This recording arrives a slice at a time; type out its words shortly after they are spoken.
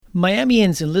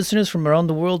Miamians and listeners from around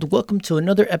the world, welcome to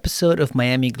another episode of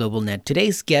Miami Global Net.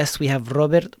 Today's guest, we have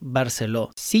Robert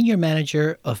Barceló, Senior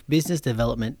Manager of Business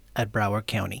Development at Broward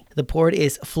County. The port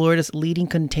is Florida's leading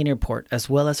container port, as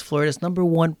well as Florida's number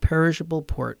one perishable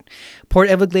port. Port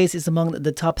Everglades is among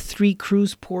the top 3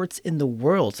 cruise ports in the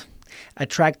world,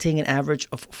 attracting an average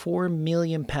of 4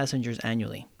 million passengers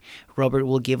annually. Robert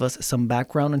will give us some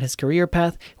background on his career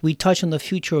path. We touch on the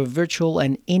future of virtual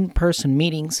and in-person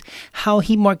meetings, how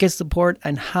he markets the port,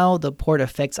 and how the port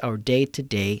affects our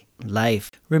day-to-day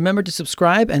life. Remember to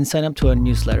subscribe and sign up to our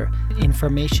newsletter.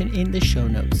 Information in the show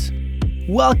notes.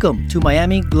 Welcome to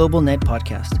Miami Global Net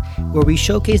Podcast, where we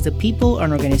showcase the people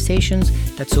and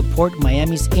organizations that support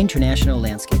Miami's international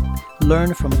landscape.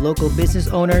 Learn from local business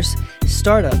owners,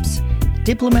 startups,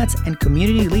 diplomats, and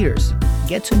community leaders.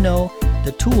 Get to know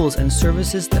the tools and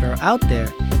services that are out there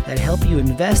that help you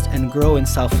invest and grow in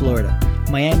South Florida.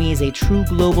 Miami is a true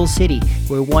global city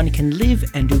where one can live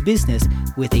and do business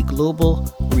with a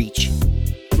global reach.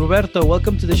 Roberto,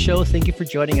 welcome to the show. Thank you for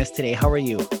joining us today. How are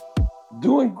you?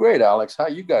 Doing great, Alex. How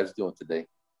you guys doing today?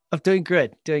 I'm doing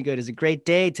good. It's a great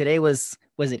day. Today was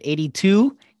it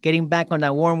 82? Getting back on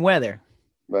that warm weather.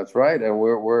 That's right. And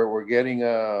we're getting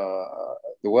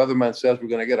the weatherman says we're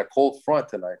going to get a cold front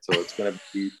tonight, so it's going to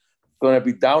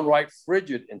be downright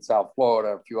frigid in South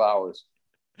Florida in a few hours.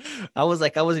 I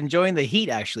was enjoying the heat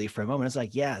actually for a moment. It's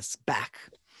like, yes, back.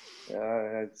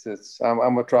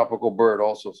 I'm a tropical bird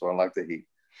also, so I like the heat.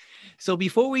 So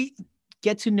before we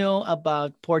get to know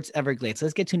about Ports Everglades,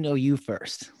 let's get to know you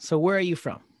first. So where are you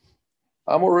from?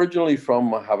 I'm originally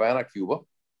from Havana, Cuba.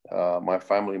 My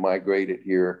family migrated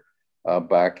here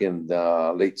back in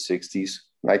the late 60s,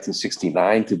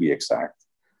 1969 to be exact.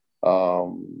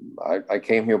 I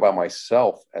came here by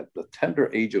myself at the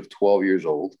tender age of 12 years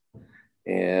old.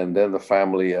 And then the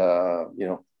family,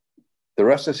 the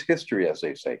rest is history, as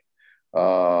they say.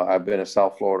 I've been a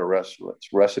South Florida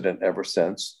resident ever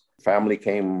since. Family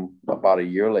came about a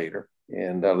year later.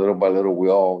 And little by little, we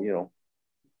all,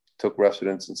 took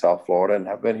residence in South Florida and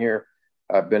I've been here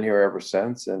ever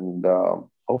since. And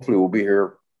hopefully we'll be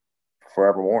here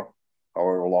forevermore,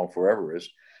 however long forever is.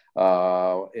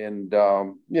 I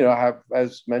have,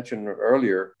 as mentioned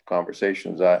earlier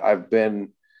conversations, I've been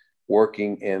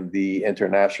working in the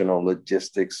international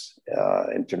logistics,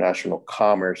 international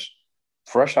commerce,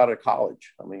 fresh out of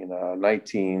college.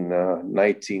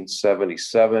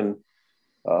 1977,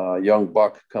 young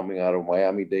buck coming out of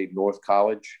Miami-Dade North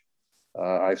College.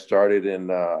 I started in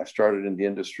the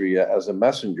industry as a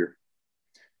messenger.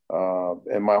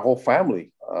 And my whole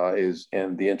family is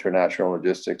in the international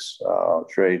logistics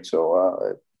trade.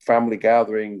 So family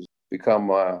gatherings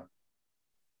become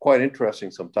quite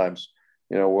interesting sometimes.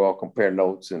 We'll all compare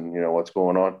notes and, what's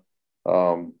going on.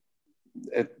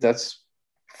 That's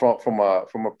from a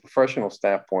professional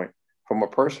standpoint. From a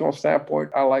personal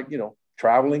standpoint, I like,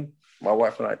 traveling. My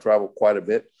wife and I travel quite a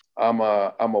bit. I'm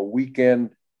a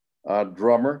weekend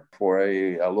drummer for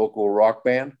a local rock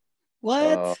band.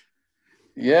 What?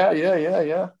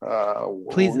 Yeah.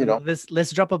 Please,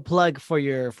 let's drop a plug for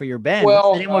your band.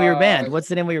 Well, What's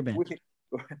the name of your band?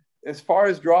 As far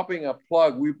as dropping a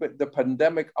plug, the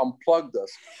pandemic unplugged us.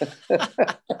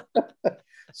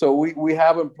 So we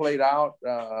haven't played out.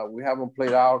 We haven't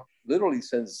played out literally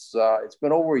since it's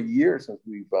been over a year since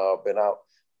we've been out.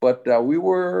 But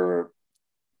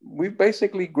we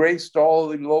basically graced all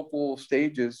the local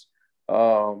stages.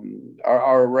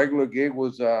 Our regular gig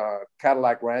was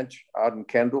Cadillac Ranch out in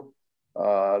Kendall.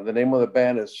 The name of the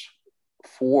band is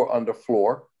Four on the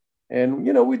Floor. And,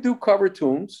 we do cover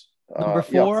tunes. Number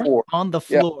four, on the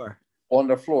floor. Yeah, on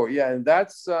the floor, yeah. And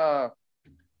that's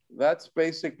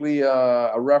basically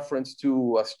a reference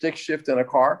to a stick shift in a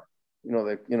car.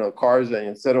 Cars,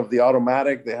 instead of the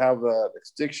automatic, they have the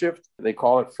stick shift. They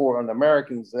call it four on the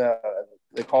Americans.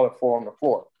 They call it Four on the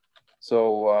Floor.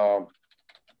 So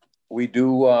we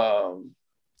do.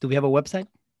 Do we have a website?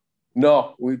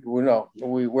 No, we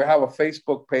have a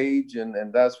Facebook page,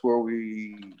 and that's where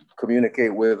we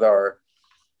communicate with our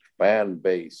fan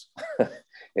base.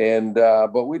 And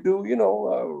but we do,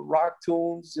 rock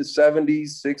tunes, the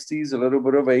 70s, 60s, a little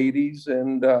bit of 80s,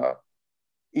 and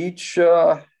each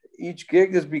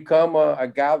gig has become a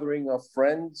gathering of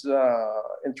friends,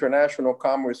 international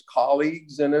commerce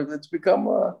colleagues, and it's become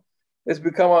a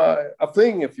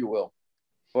thing, if you will.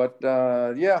 But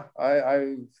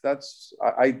I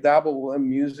dabble in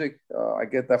music. I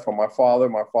get that from my father.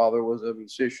 My father was a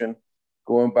musician,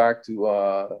 going back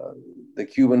to the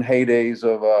Cuban heydays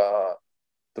of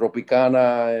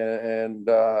Tropicana, and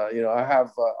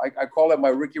I call it my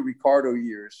Ricky Ricardo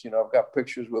years. I've got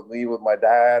pictures with me with my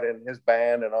dad and his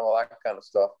band and all that kind of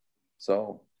stuff.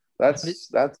 So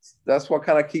That's what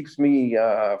kind of keeps me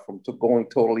from going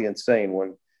totally insane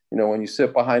when when you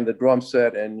sit behind the drum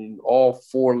set and all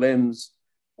four limbs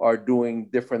are doing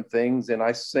different things, and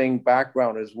I sing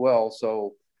background as well.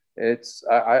 So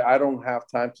I don't have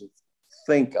time to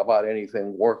think about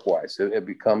anything work wise. It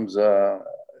becomes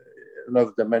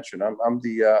another dimension.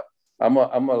 I'm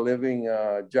a living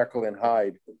Jekyll and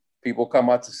Hyde. People come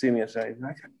out to see me and say,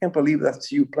 I can't believe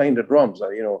that's you playing the drums.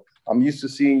 I'm used to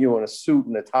seeing you in a suit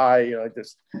and a tie.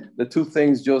 Just the two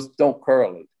things just don't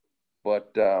correlate.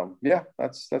 But yeah,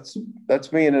 that's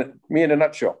me in a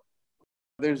nutshell.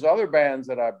 There's other bands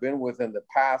that I've been with in the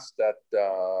past that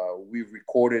we've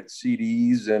recorded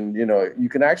CDs, and you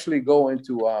can actually go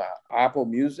into Apple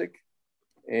Music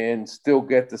and still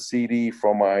get the CD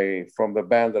from the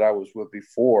band that I was with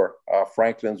before,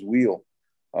 Franklin's Wheel.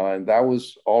 And that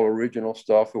was all original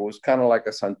stuff. It was kind of like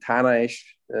a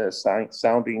Santana-ish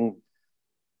sounding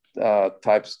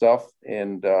type stuff.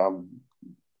 And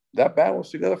that band was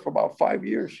together for about 5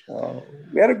 years.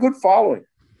 We had a good following.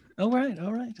 All right.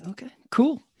 Okay,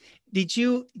 cool. Did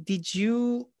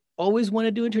you always want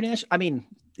to do international? I mean,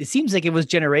 it seems like it was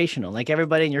generational. Like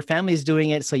everybody in your family is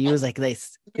doing it. So you was like,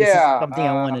 this is something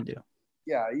I want to do.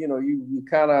 Yeah, you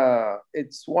kind of,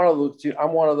 it's one of those.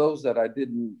 I'm one of those that I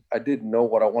didn't know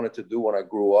what I wanted to do when I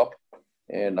grew up,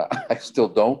 and I still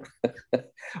don't.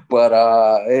 But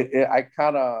I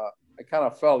kind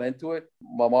of fell into it.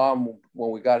 My mom,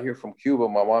 when we got here from Cuba,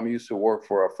 my mom used to work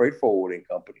for a freight forwarding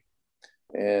company,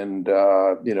 and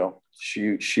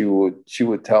she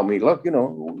would tell me, look,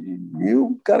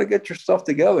 you got to get your stuff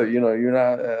together. You're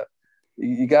not.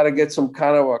 You got to get some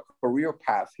kind of a career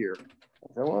path here. I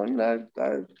said,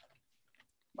 well,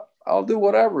 I'll do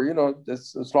whatever,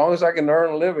 as long as I can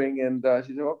earn a living. And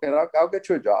she said, okay, I'll get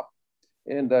you a job.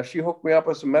 And she hooked me up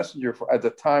as a messenger at the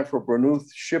time for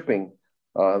Bernuth Shipping.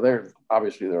 They're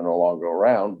no longer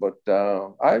around, but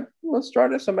I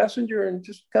started as a messenger and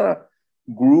just kind of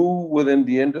grew within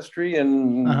the industry,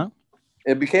 and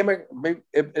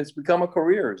it's become a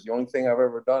career. It's the only thing I've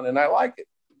ever done, and I like it.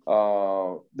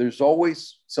 There's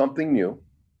always something new.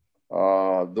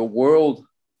 The world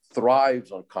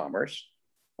thrives on commerce,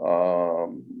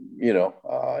 and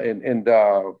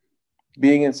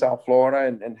being in South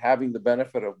Florida and having the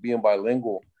benefit of being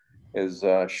bilingual is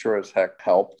sure as heck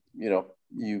helped.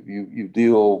 You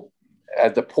deal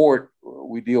at the port.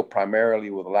 We deal primarily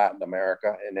with Latin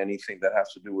America, and anything that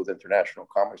has to do with international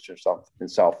commerce in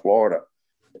South Florida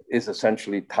is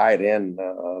essentially tied in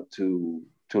to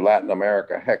Latin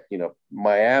America. Heck,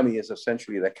 Miami is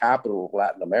essentially the capital of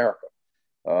Latin America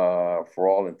for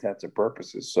all intents and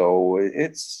purposes. So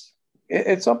it's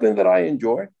something that I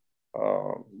enjoy.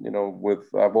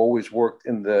 I've always worked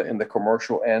in the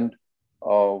commercial end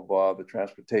of the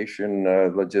transportation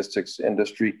logistics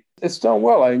industry. It's done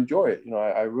well. I enjoy it.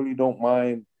 I really don't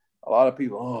mind. A lot of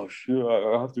people, oh shit,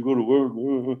 I have to go to work.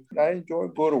 I enjoy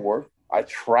going to work. I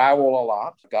travel a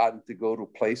lot, gotten to go to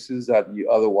places that you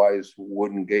otherwise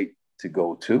wouldn't get to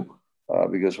go to,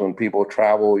 because when people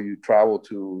travel, you travel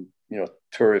to,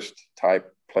 tourist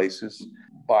type places.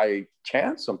 By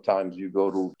chance, sometimes you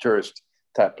go to tourist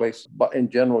type places, but in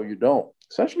general, you don't.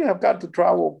 Essentially, I've got to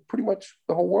travel pretty much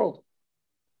the whole world.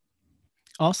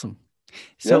 Awesome.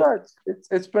 So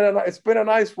it's been a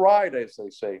nice ride, as they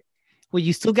say. Well,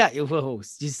 you still got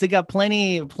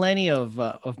plenty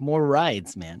of more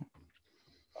rides, man.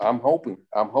 I'm hoping.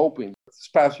 This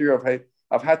past year,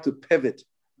 I've had to pivot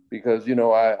because you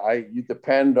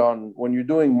depend on, when you're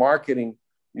doing marketing,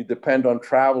 you depend on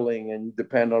traveling, and you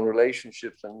depend on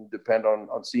relationships, and you depend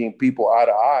on seeing people eye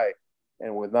to eye.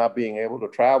 And with not being able to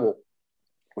travel,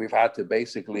 we've had to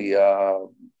basically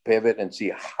pivot and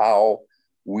see how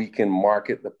we can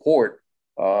market the port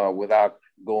without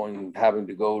having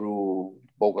to go to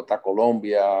Bogota,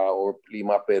 Colombia, or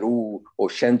Lima, Peru, or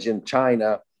Shenzhen,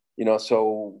 China.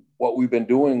 So what we've been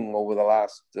doing over the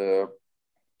last, a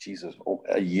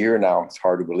year now, it's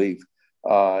hard to believe,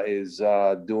 is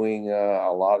doing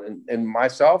a lot. And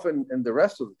myself and the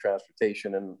rest of the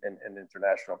transportation and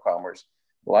international commerce,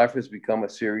 Life has become a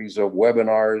series of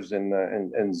webinars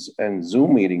and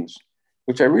Zoom meetings,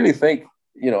 which I really think,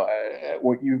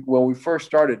 when we first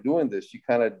started doing this, you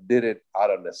kind of did it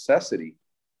out of necessity.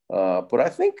 But I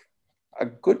think a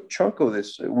good chunk of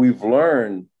this we've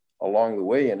learned along the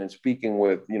way, and in speaking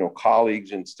with,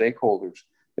 colleagues and stakeholders,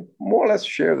 more or less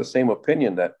share the same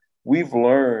opinion, that we've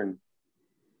learned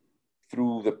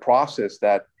through the process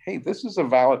that, hey, this is a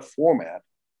valid format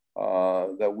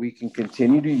that we can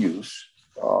continue to use.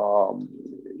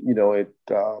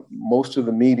 Most of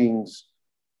the meetings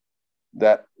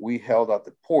that we held at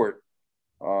the port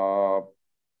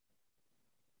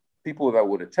people that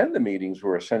would attend the meetings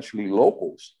were essentially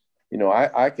locals.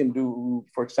 I can do,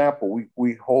 for example,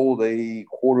 we hold a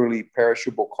quarterly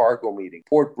perishable cargo meeting.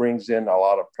 Port brings in a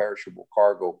lot of perishable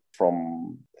cargo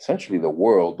from essentially the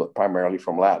world, but primarily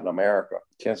from Latin America.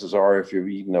 Chances are, if you've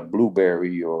eaten a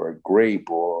blueberry or a grape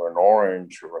or an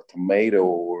orange or a tomato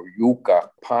or yuca,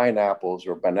 pineapples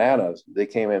or bananas, they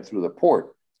came in through the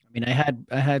port. I mean, I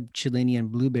had Chilean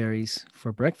blueberries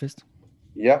for breakfast.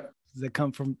 Yeah. Does that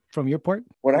come from your port?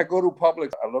 When I go to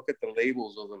Publix, I look at the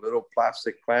labels of the little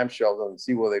plastic clamshells and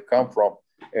see where they come from,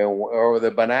 or the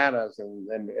bananas. And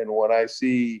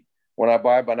when I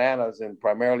buy bananas, and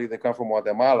primarily they come from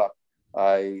Guatemala,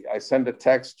 I send a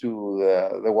text to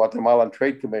the Guatemalan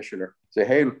Trade Commissioner. Say,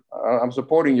 hey, I'm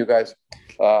supporting you guys.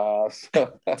 That's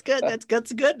good. That's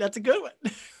good. That's a good one.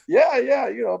 Yeah,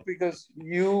 because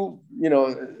you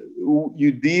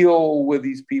deal with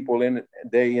these people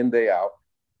day in, day out.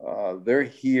 They're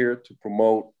here to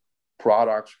promote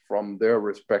products from their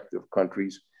respective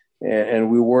countries, and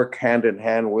we work hand in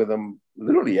hand with them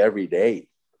literally every day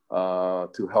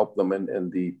to help them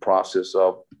in the process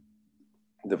of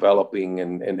developing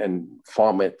and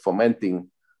fomenting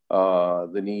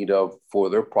the need for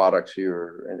their products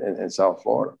here in South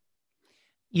Florida.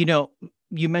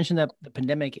 You mentioned that the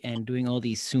pandemic and doing all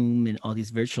these Zoom and all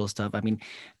these virtual stuff. I mean,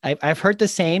 I've heard the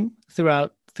same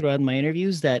throughout my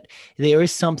interviews, that there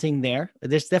is something there.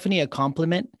 There's definitely a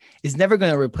complement. It's never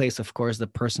going to replace, of course, the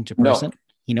person to person,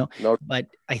 No. But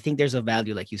I think there's a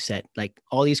value, like you said, like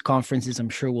all these conferences, I'm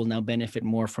sure will now benefit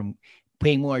more from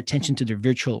paying more attention to their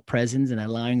virtual presence and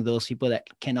allowing those people that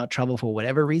cannot travel for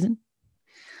whatever reason.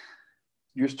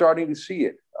 You're starting to see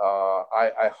it.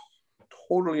 I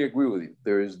totally agree with you.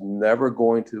 There is never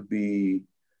going to be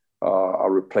a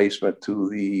replacement to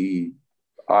the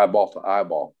eyeball to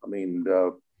eyeball. I mean,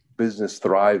 business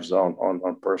thrives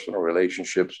on personal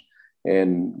relationships,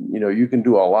 and you can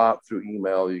do a lot through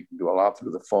email. You can do a lot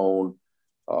through the phone.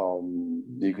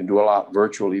 You can do a lot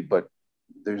virtually, but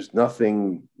there's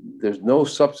no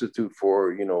substitute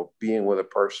for being with a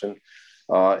person.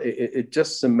 It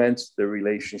just cements the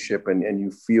relationship, and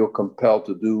you feel compelled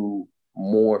to do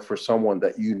more for someone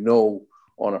that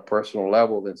on a personal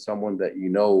level than someone that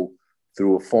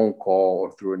through a phone call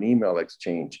or through an email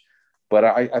exchange. But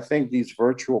I think these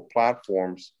virtual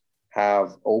platforms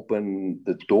have opened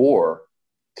the door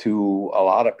to a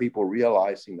lot of people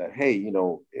realizing that, hey,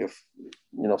 if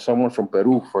someone from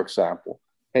Peru, for example,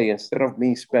 hey, instead of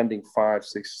me spending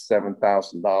 $5,000, $6,000,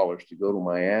 $7,000 to go to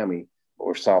Miami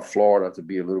or South Florida to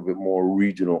be a little bit more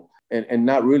regional, and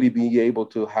not really being able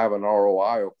to have an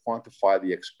ROI or quantify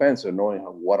the expense or knowing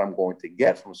what I'm going to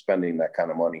get from spending that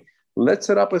kind of money, let's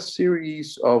set up a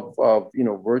series of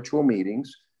virtual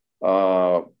meetings.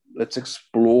 Let's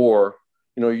explore,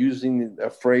 using a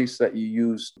phrase that you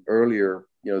used earlier,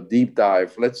 deep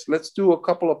dive. Let's do a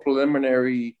couple of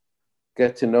preliminary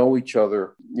get to know each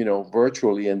other,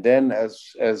 virtually. And then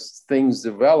as things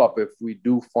develop, if we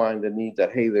do find the need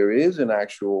that, hey, there is an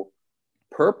actual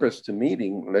purpose to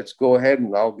meeting, let's go ahead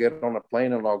and I'll get on a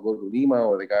plane and I'll go to Lima,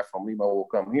 or the guy from Lima will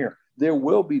come here. There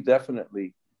will be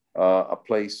definitely a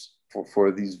place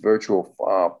for these virtual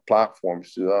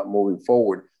platforms to moving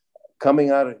forward.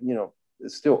 Coming out of,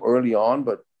 it's still early on,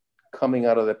 but coming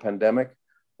out of the pandemic,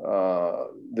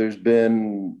 there's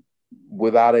been,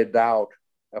 without a doubt,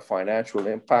 a financial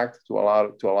impact to a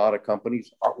lot of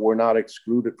companies. We're not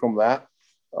excluded from that.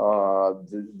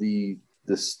 The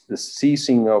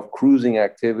ceasing of cruising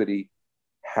activity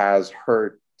has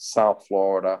hurt South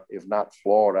Florida, if not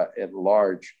Florida at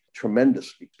large,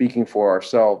 tremendously. Speaking for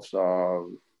ourselves,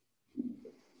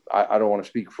 I don't want to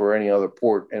speak for any other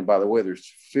port. And by the way,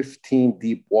 there's 15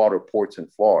 deep water ports in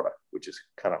Florida, which is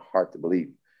kind of hard to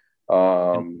believe.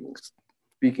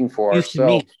 Speaking for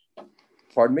ourselves,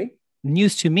 pardon me?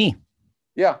 News to me.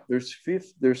 Yeah, there's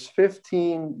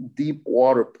 15 deep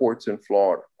water ports in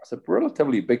Florida. It's a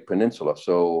relatively big peninsula.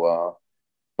 So,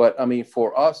 but I mean,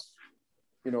 for us,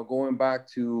 going back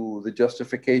to the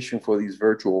justification for these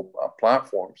virtual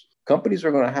platforms, companies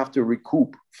are going to have to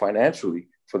recoup financially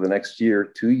for the next year,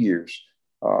 2 years.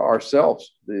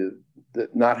 Ourselves, the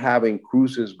not having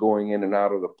cruises going in and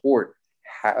out of the port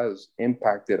has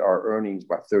impacted our earnings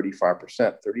by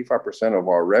 35%. 35% of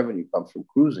our revenue comes from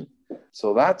cruising.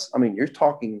 So you're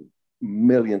talking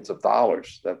millions of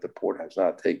dollars that the port has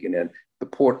not taken in. The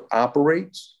port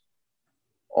operates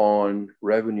on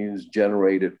revenues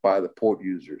generated by the port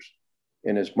users.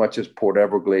 And as much as Port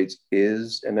Everglades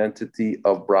is an entity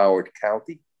of Broward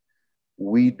County,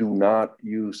 we do not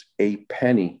use a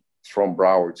penny from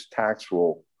Broward's tax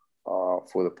roll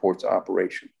for the port's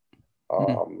operation,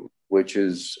 which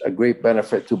is a great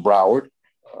benefit to Broward.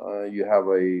 you have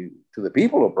to the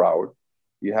people of Broward,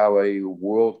 you have a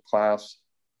world-class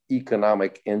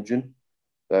economic engine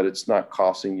that it's not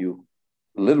costing you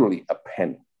literally a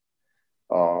penny.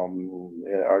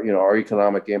 Our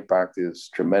economic impact is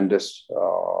tremendous.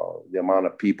 The amount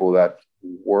of people that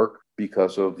work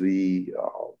because of the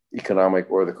economic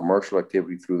or the commercial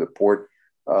activity through the port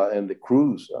and the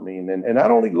cruise. I mean, and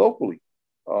not only locally,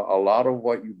 a lot of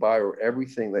what you buy or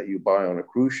everything that you buy on a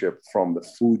cruise ship, from the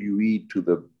food you eat to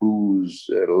the booze,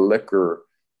 liquor,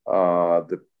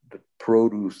 the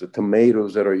produce, the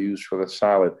tomatoes that are used for the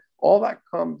salad, all that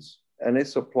comes and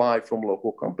is supplied from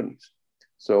local companies.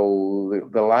 So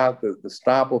the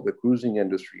stop of the cruising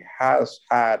industry has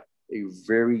had a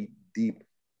very deep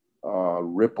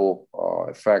ripple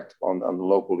effect on the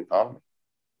local economy.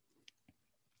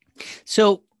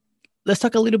 So let's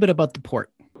talk a little bit about the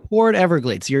port. Port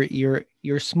Everglades, your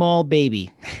small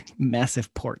baby,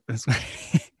 massive port.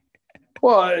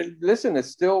 Well, listen, it's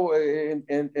still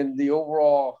in the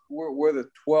overall, we're the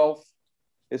 12th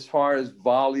as far as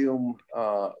volume,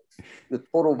 the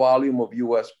total volume of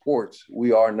U.S. ports.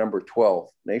 We are number 12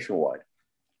 nationwide.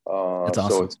 That's awesome.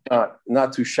 So it's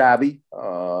not too shabby.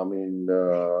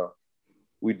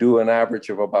 We do an average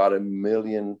of about 1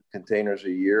 million containers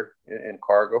a year in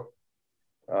cargo.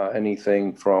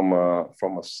 Anything from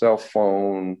a cell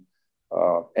phone,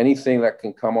 anything that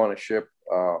can come on a ship,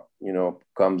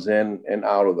 comes in and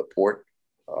out of the port.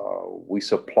 We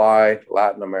supply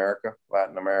Latin America.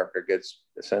 Latin America gets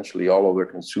essentially all of their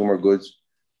consumer goods,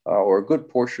 or a good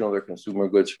portion of their consumer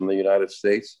goods, from the United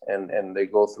States, and they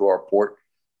go through our port.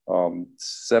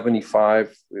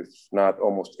 75, if not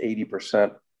almost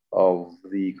 80% of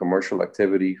the commercial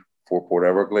activity for Port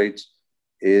Everglades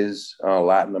is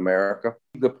Latin America.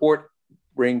 The port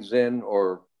brings in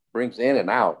and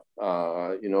out.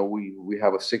 We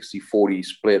have a 60-40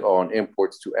 split on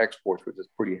imports to exports, which is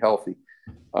pretty healthy.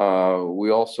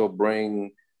 We also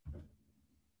bring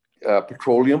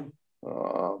petroleum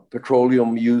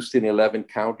used in 11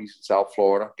 counties in South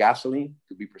Florida. Gasoline,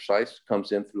 to be precise,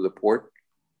 comes in through the port.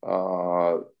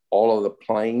 All of the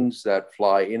planes that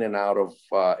fly in and out of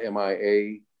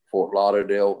MIA, Fort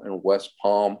Lauderdale, and West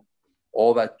Palm,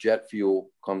 all that jet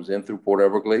fuel comes in through Port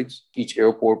Everglades. Each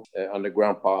airport,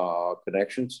 underground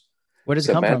connections. Where does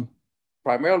it come from?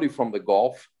 Primarily from the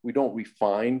Gulf. We don't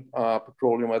refine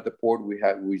petroleum at the port.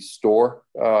 We store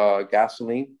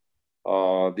gasoline.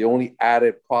 The only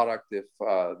added product,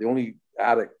 the only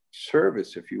added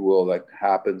service, if you will, that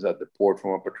happens at the port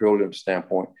from a petroleum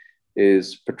standpoint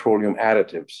is petroleum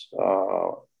additives.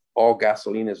 All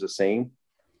gasoline is the same.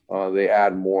 They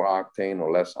add more octane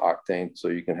or less octane, so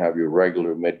you can have your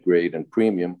regular, mid-grade, and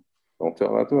premium. Don't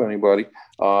tell that to anybody.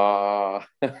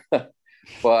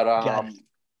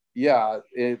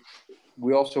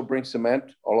 We also bring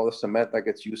cement. All of the cement that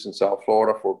gets used in South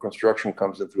Florida for construction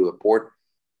comes in through the port.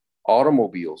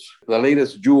 Automobiles. The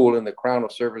latest jewel in the crown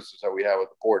of services that we have at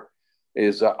the port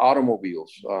is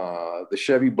automobiles. The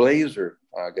Chevy Blazer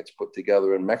gets put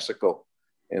together in Mexico,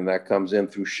 and that comes in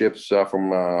through ships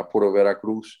from Puerto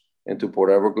Veracruz into Port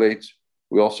Everglades.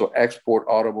 We also export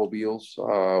automobiles.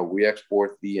 We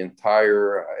export the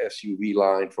entire SUV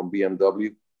line from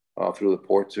BMW through the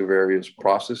port to various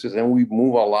processes, and we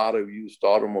move a lot of used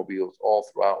automobiles all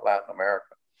throughout Latin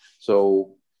America.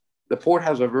 So the port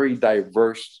has a very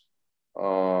diverse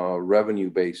revenue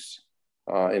base,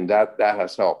 and that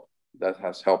has helped. That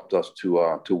has helped us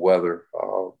to weather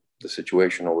the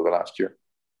situation over the last year.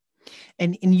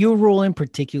 And in your role in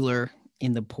particular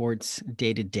in the ports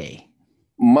day to day?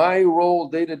 My role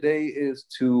day to day is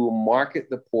to market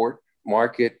the port,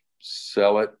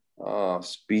 sell it,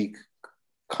 speak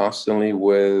constantly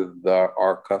with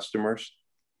our customers,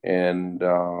 and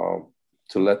to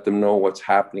let them know what's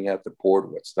happening at the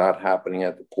port, what's not happening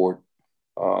at the port,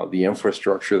 the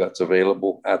infrastructure that's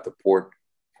available at the port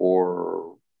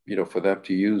for them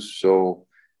to use. So,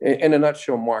 in a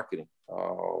nutshell, marketing.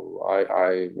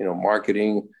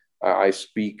 Marketing. I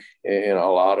speak in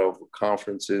a lot of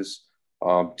conferences.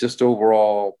 Just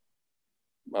overall,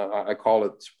 I call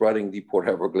it spreading the Port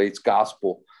Everglades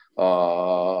gospel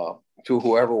to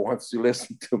whoever wants to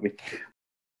listen to me.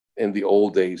 In the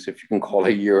old days, if you can call it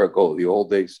a year ago, the old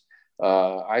days,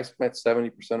 I spent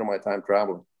 70% of my time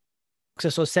traveling. So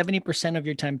 70% of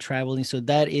your time traveling. So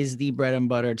that is the bread and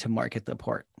butter to market the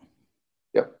port.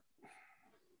 Yep.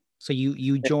 So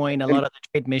you join a lot of the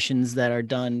trade missions that are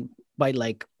done by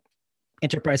like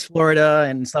Enterprise Florida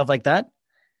and stuff like that.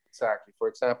 Exactly. For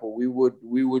example, we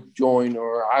would join,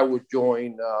 or I would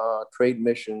join trade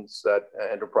missions that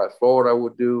Enterprise Florida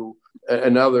would do.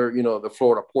 Another, the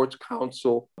Florida Ports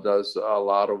Council does a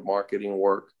lot of marketing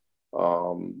work.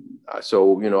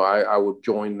 So, I would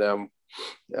join them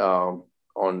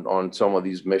on some of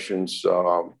these missions,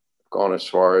 gone as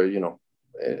far,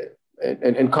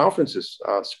 and conferences,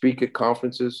 speak at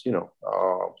conferences, to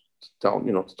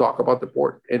talk about the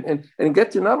port and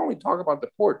get to not only talk about the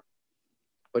port,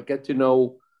 but get to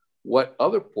know what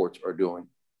other ports are doing.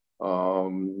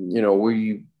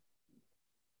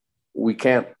 We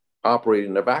can't operate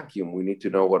in a vacuum. We need to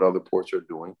know what other ports are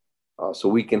doing, so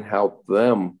we can help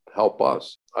them help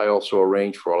us. I also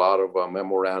arrange for a lot of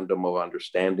memorandum of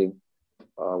understanding,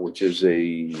 which is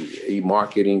a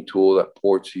marketing tool that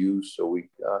ports use. So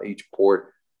each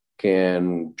port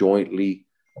can jointly,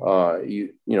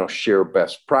 share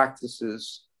best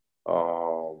practices,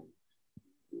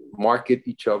 market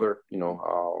each other,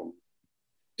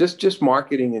 just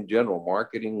marketing in general,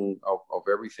 marketing of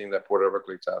everything that Port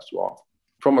Everglades has to offer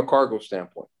from a cargo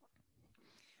standpoint.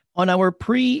 On our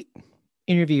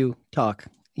pre-interview talk,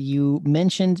 you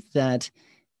mentioned that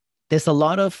there's a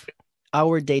lot of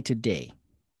our day-to-day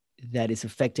that is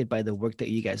affected by the work that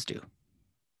you guys do.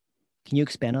 Can you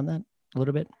expand on that a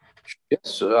little bit?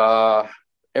 Yes.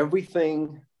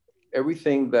 Everything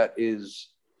that is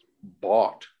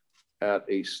bought at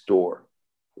a store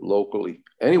locally,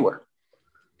 anywhere,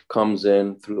 comes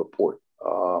in through the port.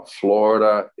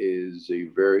 Florida is a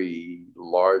very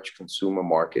large consumer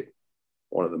market,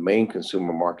 one of the main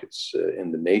consumer markets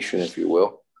in the nation, if you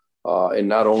will. And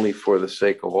not only for the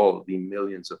sake of all of the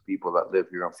millions of people that live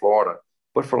here in Florida,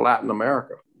 but for Latin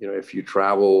America. If you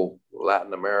travel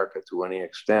Latin America to any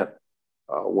extent,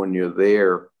 when you're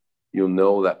there, you'll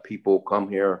know that people come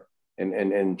here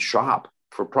and shop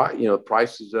for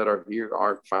prices that are here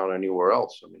aren't found anywhere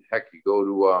else. I mean, heck, you go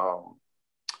to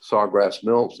Sawgrass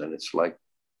Mills and it's like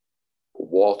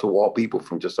wall-to-wall people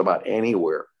from just about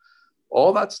anywhere.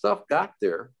 All that stuff got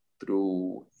there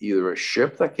through either a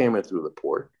ship that came in through the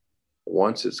port.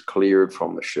 Once it's cleared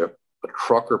from the ship, a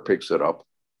trucker picks it up,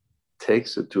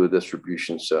 takes it to a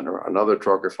distribution center. Another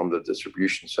trucker from the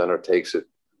distribution center takes it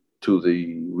to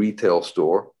the retail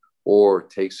store or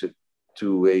takes it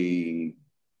to a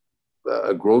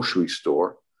grocery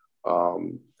store,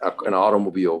 an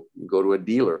automobile, you go to a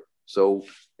dealer. So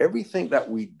everything that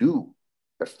we do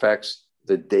affects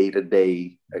the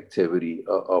day-to-day activity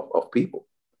of people.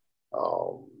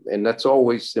 And that's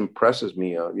always impresses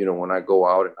me, when I go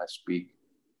out and I speak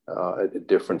at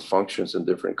different functions and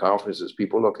different conferences,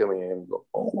 people look at me and go,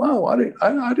 "Oh, wow, I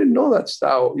didn't know that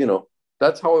style."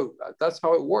 That's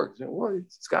how it works. And, well,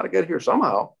 it's got to get here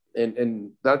somehow.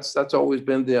 And that's always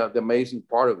been the amazing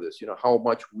part of this, how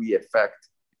much we affect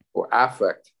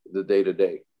the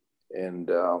day-to-day. And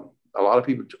a lot of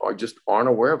people aren't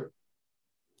aware of it.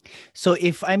 So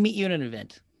if I meet you at an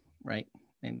event, right,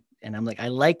 and I'm like, I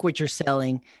like what you're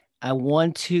selling, I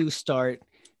want to start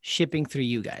shipping through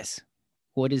you guys.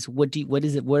 What is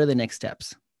it? What are the next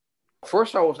steps?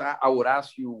 First, I would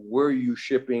ask you, where are you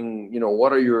shipping?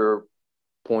 What are your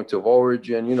points of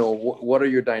origin? What are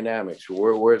your dynamics?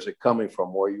 Where is it coming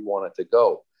from? Where you want it to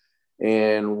go?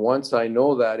 And once I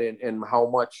know that, and how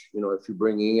much, if you're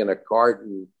bringing in a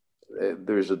carton,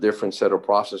 there's a different set of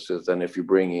processes than if you're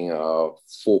bringing a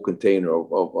full container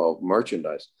of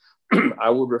merchandise. I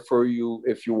would refer you,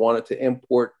 if you wanted to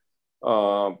import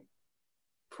from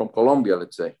Colombia,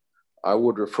 let's say, I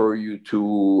would refer you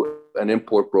to an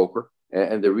import broker.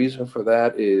 And the reason for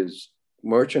that is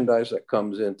merchandise that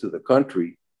comes into the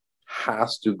country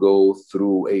has to go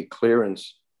through a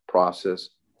clearance process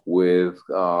with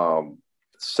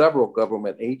several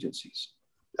government agencies.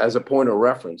 As a point of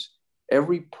reference,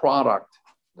 every product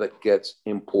that gets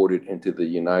imported into the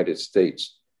United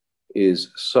States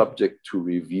is subject to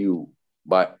review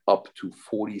by up to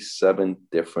 47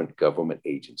 different government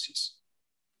agencies.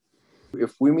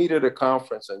 If we meet at a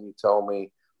conference and you tell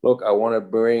me, look, I want to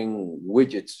bring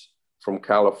widgets from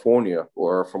California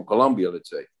or from Colombia, let's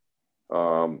say,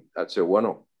 I'd say,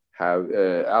 well,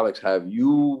 Alex, have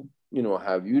you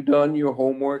done your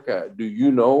homework? Do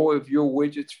you know if your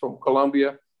widgets from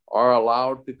Colombia are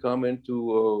allowed to come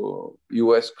into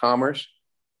U.S. commerce?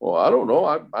 Well, I don't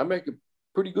know. I make a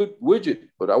pretty good widget,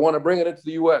 but I want to bring it into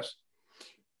the U.S.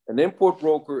 An import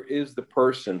broker is the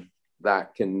person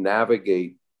that can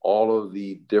navigate all of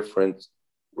the different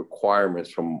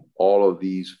requirements from all of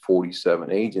these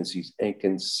 47 agencies and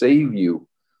can save you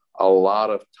a lot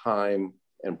of time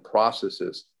and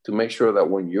processes to make sure that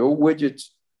when your widgets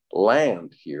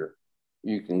land here,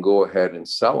 you can go ahead and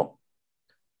sell them.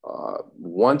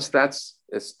 Once that's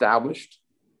established,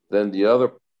 then the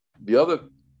other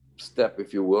step,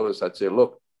 if you will, is I'd say,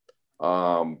 look,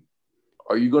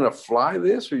 are you going to fly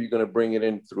this or are you going to bring it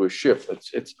in through a ship?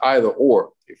 It's either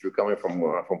or if you're coming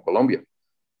from Colombia.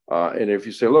 And if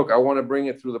you say, look, I want to bring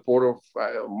it through the port of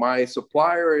my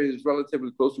supplier is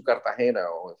relatively close to Cartagena,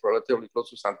 or it's relatively close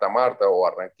to Santa Marta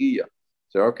or Barranquilla.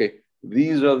 So, okay,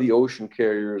 these are the ocean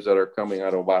carriers that are coming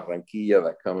out of Barranquilla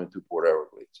that come into Port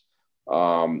Everglades.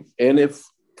 And if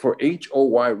for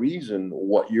HOY reason,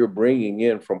 what you're bringing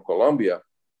in from Colombia,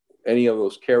 any of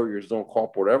those carriers don't call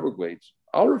Port Everglades,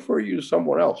 I'll refer you to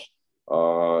someone else.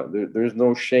 There's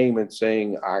no shame in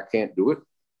saying I can't do it.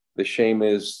 The shame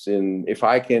is in if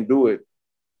I can't do it,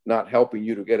 not helping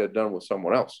you to get it done with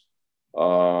someone else.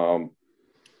 And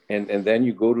then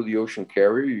you go to the ocean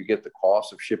carrier, you get the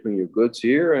cost of shipping your goods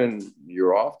here, and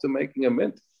you're off to making a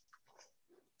mint.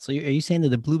 So are you saying that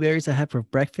the blueberries I have for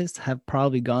breakfast have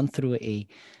probably gone through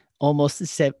almost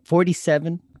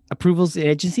 47 approvals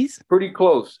agencies? Pretty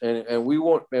close, and we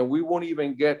won't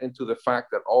even get into the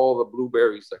fact that all the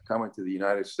blueberries that come into the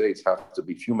United States have to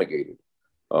be fumigated.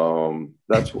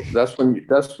 That's when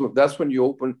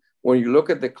you look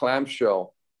at the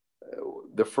clamshell,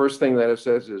 the first thing that it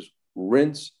says is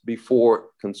rinse before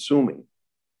consuming.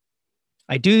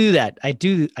 I do that. I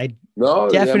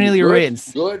definitely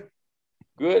rinse.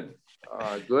 Good.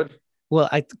 Well,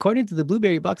 according to the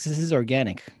blueberry box, this is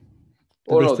organic.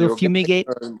 They still fumigate?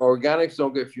 Organics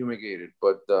don't get fumigated,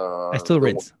 but I still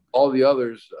rinse. All the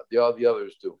others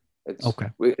do.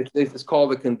 It's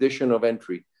called the condition of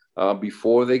entry.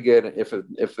 Before they get, if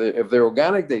they're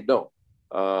organic, they don't.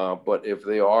 But if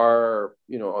they are,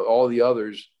 all the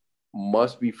others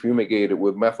must be fumigated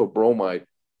with methyl bromide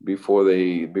before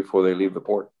they leave the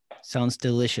port. Sounds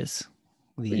delicious.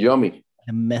 Yummy.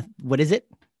 What is it?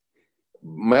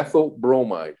 Methyl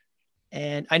bromide.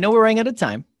 And I know we're running out of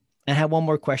time. I have one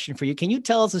more question for you. Can you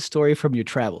tell us a story from your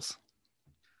travels?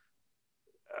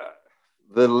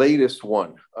 The latest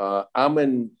one. I'm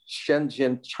in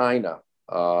Shenzhen, China,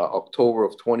 October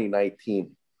of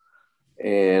 2019.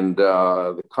 And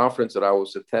the conference that I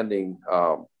was attending,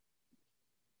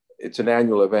 it's an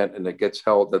annual event, and it gets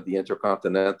held at the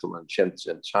Intercontinental in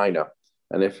Shenzhen, China.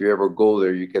 And if you ever go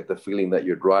there, you get the feeling that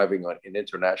you're driving on an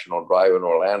international drive in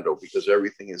Orlando because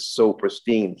everything is so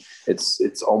pristine.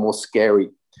 It's almost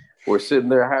scary. We're sitting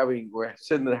there having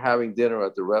dinner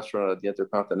at the restaurant at the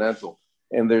Intercontinental,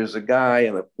 and there's a guy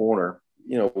in the corner,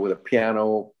 with a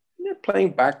piano,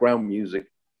 playing background music,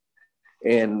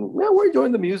 and we're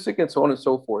enjoying the music and so on and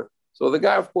so forth. So the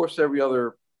guy, of course, every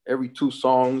 2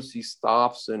 songs, he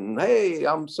stops and, hey,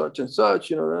 I'm such and such,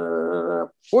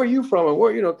 where are you from? And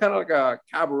where, kind of like a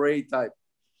cabaret type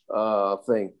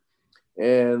thing.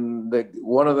 And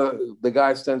one of the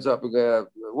guys stands up and goes,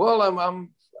 well, I'm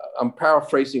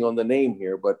paraphrasing on the name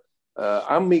here, but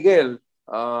I'm Miguel,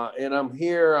 and I'm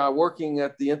here working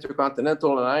at the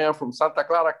Intercontinental, and I am from Santa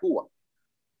Clara, Cuba.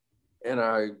 And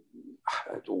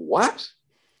what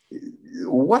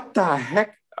the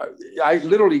heck? I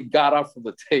literally got up from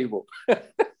the table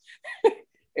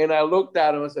and I looked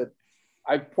at him and said,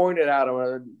 I pointed at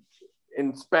him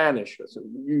in Spanish. I said,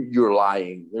 you're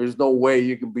lying. There's no way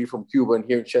you can be from Cuba and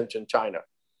here in Shenzhen, China.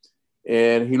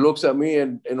 And he looks at me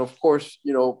and of course,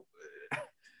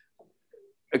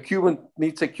 a Cuban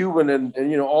meets a Cuban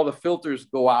and all the filters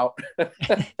go out.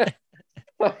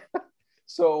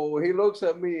 So he looks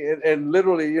at me and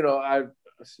literally,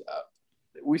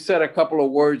 we said a couple of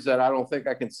words that I don't think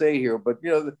I can say here, but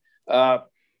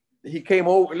he came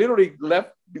over, literally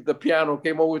left the piano,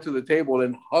 came over to the table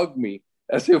and hugged me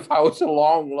as if I was a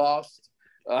long lost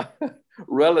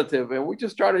relative. And we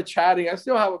just started chatting. I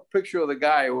still have a picture of the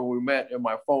guy when we met in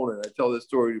my phone, and I tell this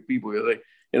story to people. You're like,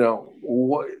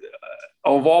 what,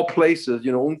 of all places,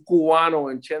 un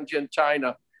Cubano in Shenzhen,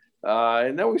 China.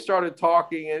 And then we started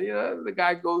talking, and the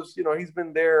guy goes, he's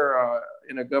been there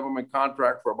in a government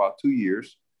contract for about 2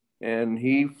 years, and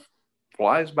he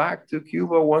flies back to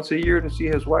Cuba once a year to see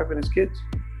his wife and his kids.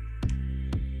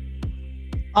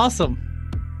 Awesome.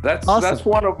 That's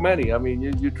one of many. I mean,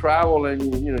 you travel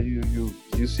and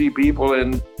you see people.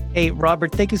 And hey,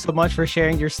 Robert, thank you so much for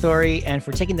sharing your story and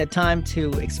for taking the time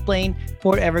to explain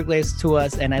Port Everglades to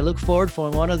us. And I look forward for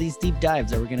one of these deep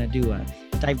dives that we're going to do.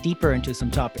 Dive deeper into some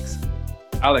topics.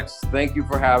 Alex, thank you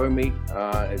for having me.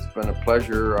 It's been a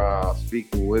pleasure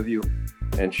speaking with you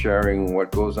and sharing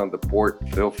what goes on the port.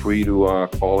 Feel free to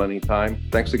call anytime.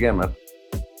 Thanks again, man.